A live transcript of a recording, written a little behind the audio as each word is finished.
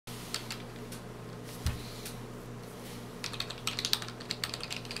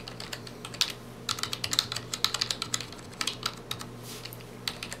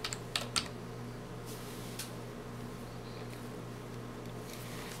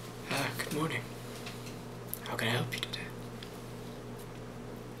Good morning. How can I help you today?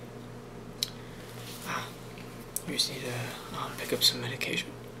 You just need to pick up some medication.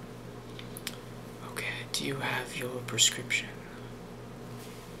 Okay, do you have your prescription?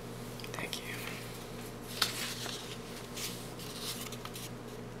 Thank you.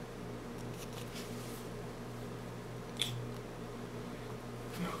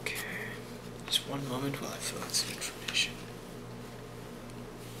 Okay, just one moment while I fill out some information.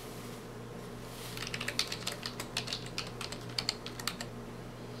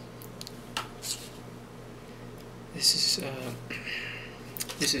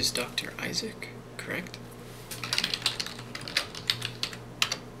 This is Doctor Issac, correct?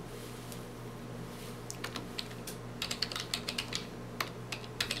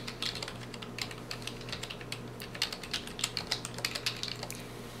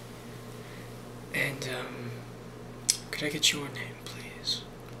 And, could I get your name, please?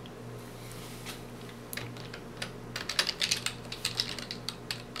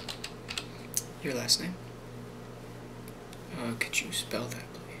 Your last name? Could you spell that,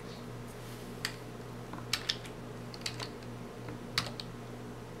 please?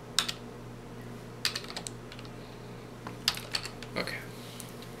 Okay.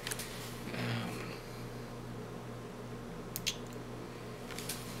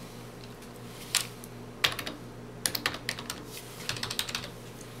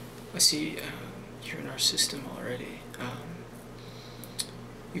 I see you're in our system already.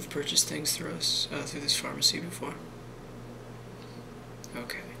 You've purchased things through us, through this pharmacy before?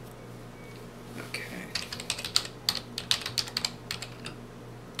 Okay. Okay.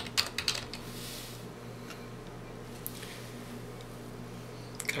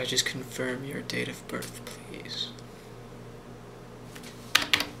 Could I just confirm your date of birth, please?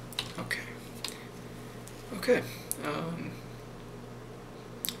 Okay. Okay. And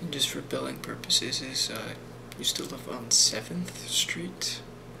just for billing purposes, you still live on 7th Street?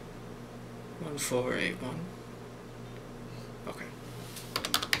 1481? Okay.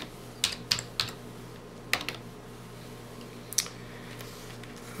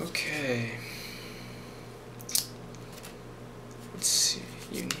 Okay. Let's see,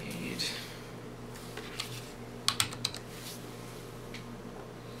 you need...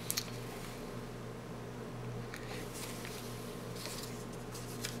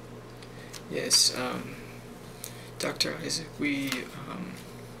 Yes, Dr. Issac, we've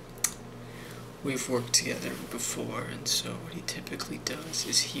worked together before, and so what he typically does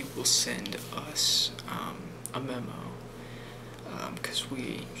is he will send us a memo, because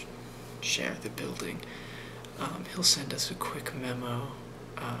we share the building. He'll send us a quick memo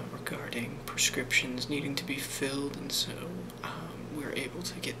regarding prescriptions needing to be filled, and so we're able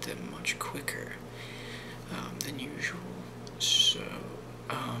to get them much quicker than usual. So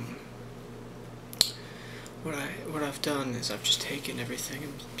what I've done is I've just taken everything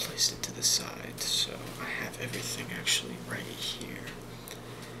and placed it to the side, so I have everything actually right here.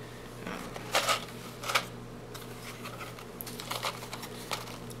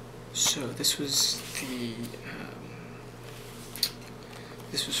 So this was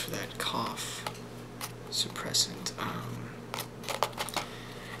for that cough suppressant.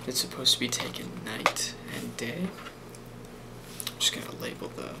 It's supposed to be taken night and day. I'm just gonna label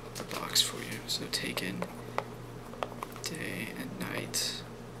the box for you. So taken day and night.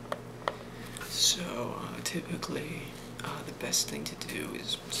 So typically the best thing to do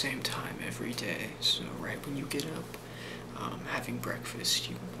is same time every day. So right when you get up, having breakfast,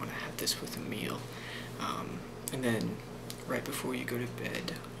 you want to have this with a meal, and then right before you go to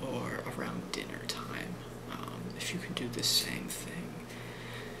bed or around dinner time, if you can do the same thing,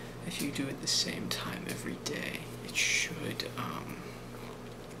 if you do it the same time every day, it should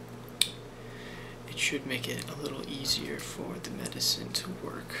make it a little easier for the medicine to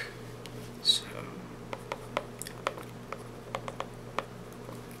work. So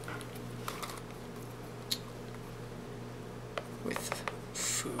with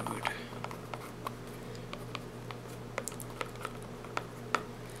food,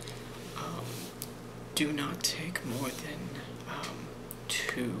 do not take more than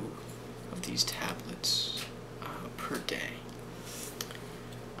 2 of these tablets per day.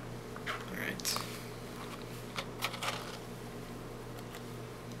 Alright.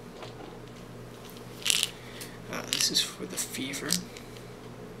 This is for the fever.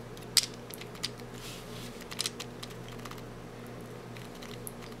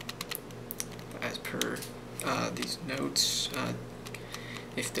 As per these notes,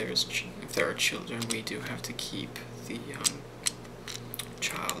 if there are children, we do have to keep the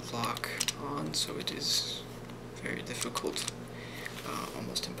child lock on, so it is very difficult,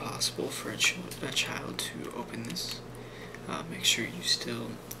 almost almost impossible for a child to open this. Make sure you still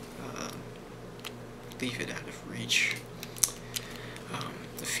leave it out of reach.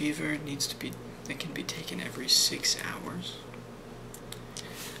 The fever it can be taken every 6 hours.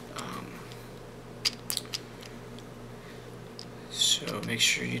 So make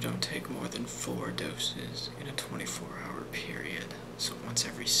sure you don't take more than 4 doses in a 24-hour period. So once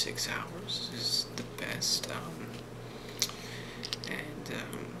every 6 hours is the best.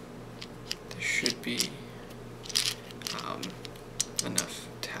 There should be enough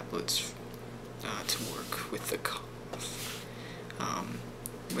tablets to work with the cough.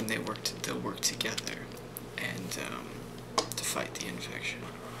 When they'll work together and to fight the infection.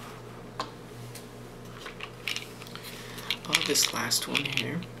 This last one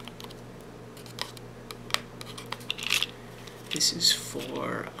here, this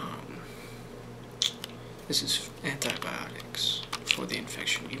is antibiotics for the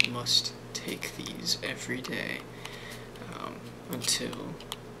infection. You must take these every day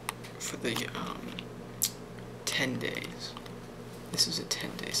for the 10 days. This is a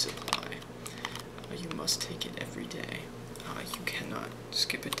 10-day supply. You must take it every day. You cannot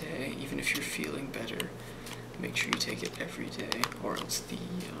skip a day, even if you're feeling better. Make sure you take it every day, or else the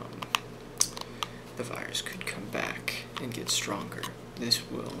virus could come back and get stronger. This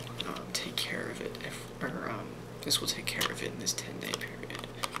will take care of it, this will take care of it in this 10-day period.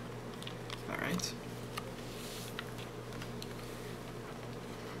 All right.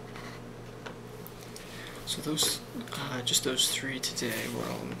 So just those 3 today were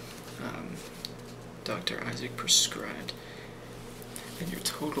all Dr. Issac prescribed. And your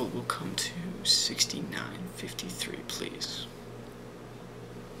total will come to $69.53, please.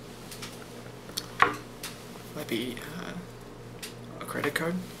 Might be a credit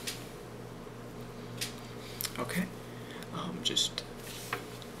card. Okay. Just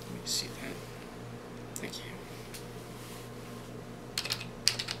let me see that. Thank you.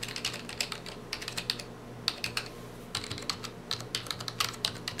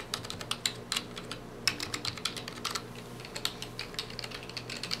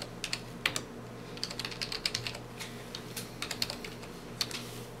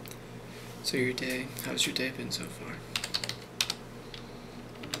 So how's your day been so far?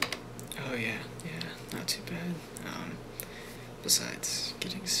 Oh yeah, not too bad. Besides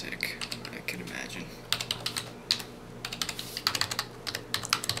getting sick, I can imagine.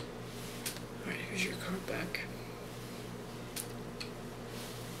 Alright, here's your card back.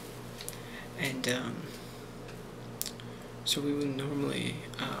 And, so we would normally,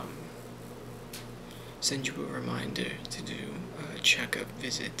 send you a reminder to do a checkup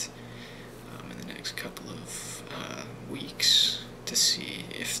visit in the next couple of weeks to see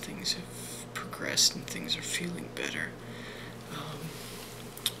if things have progressed and things are feeling better.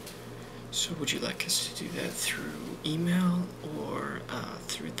 So would you like us to do that through email or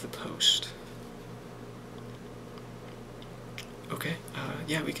through the post? Okay,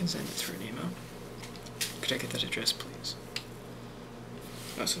 yeah, we can send it through an email. Could I get that address, please?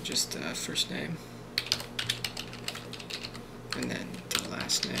 Also, just first name, and then the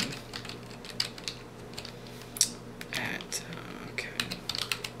last name, at, okay,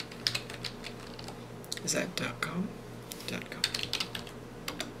 is that .com? .com.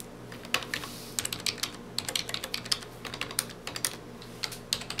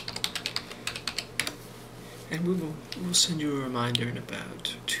 And we'll send you a reminder in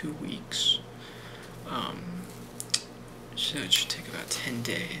about 2 weeks. So it should take about 10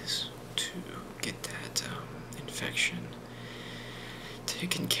 days to get that infection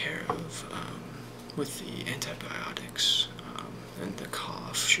taken care of with the antibiotics, and the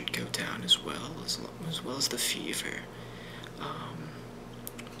cough should go down as well as the fever.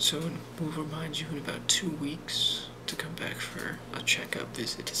 So we'll remind you in about 2 weeks to come back for a checkup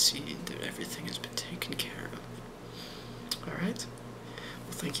visit to see that everything has been taken care of. Alright?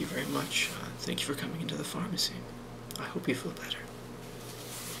 Well, thank you very much. Thank you for coming into the pharmacy. I hope you feel better.